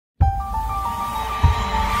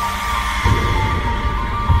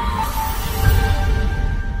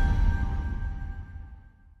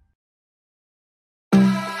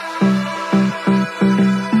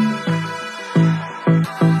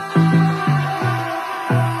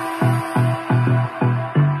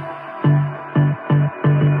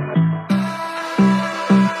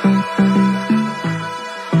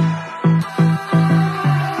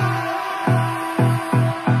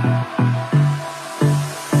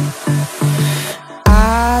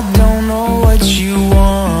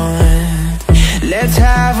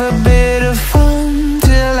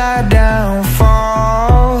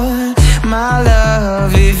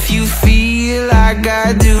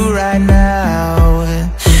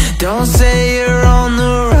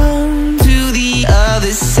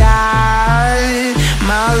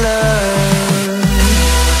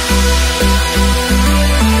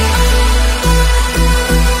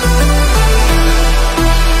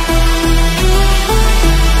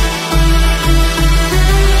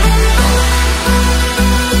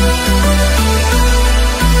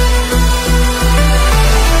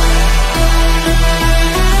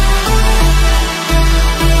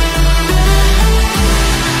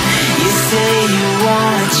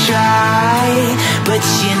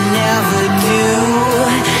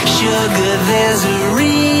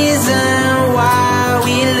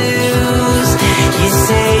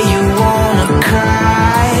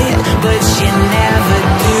but you never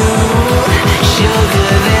do. Sugar,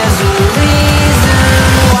 there's a reason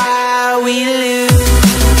why we lose.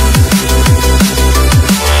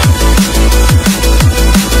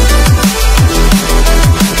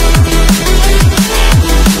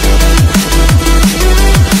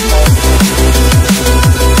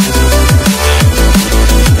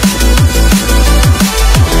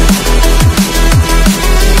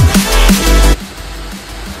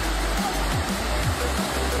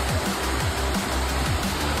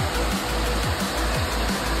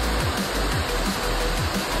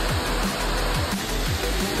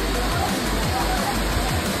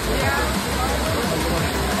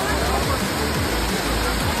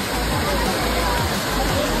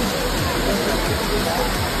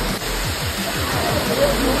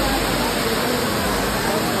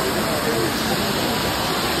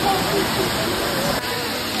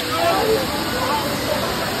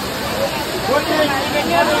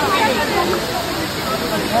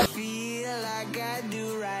 Feel like I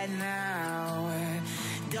do right now.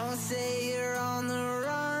 Don't say you're on the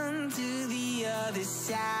run to the other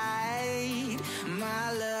side,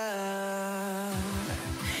 my love.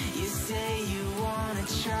 You say you wanna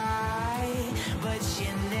try, but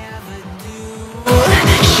you never do.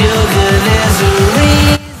 Sugar, there's a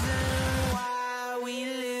reason why we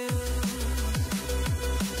lose.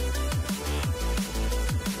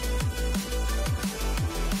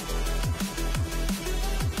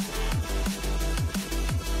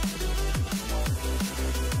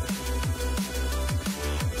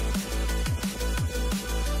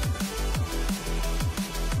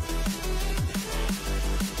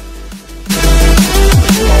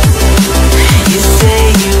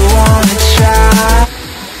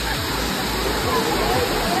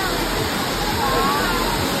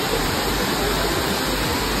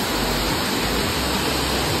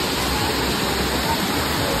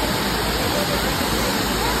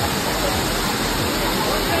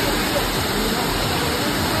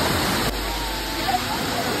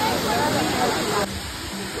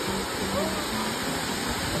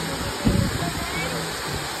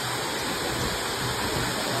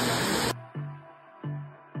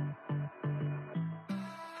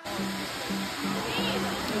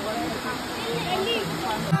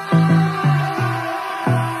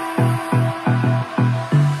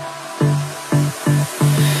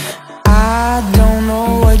 I don't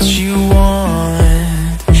know what you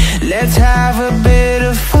want. Let's have a bit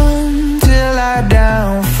of fun till I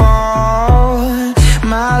downfall,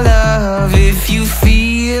 my love. If you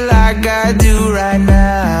feel like I do right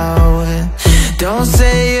now, don't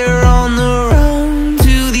say you're on the run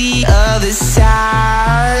to the other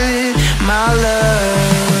side, my love.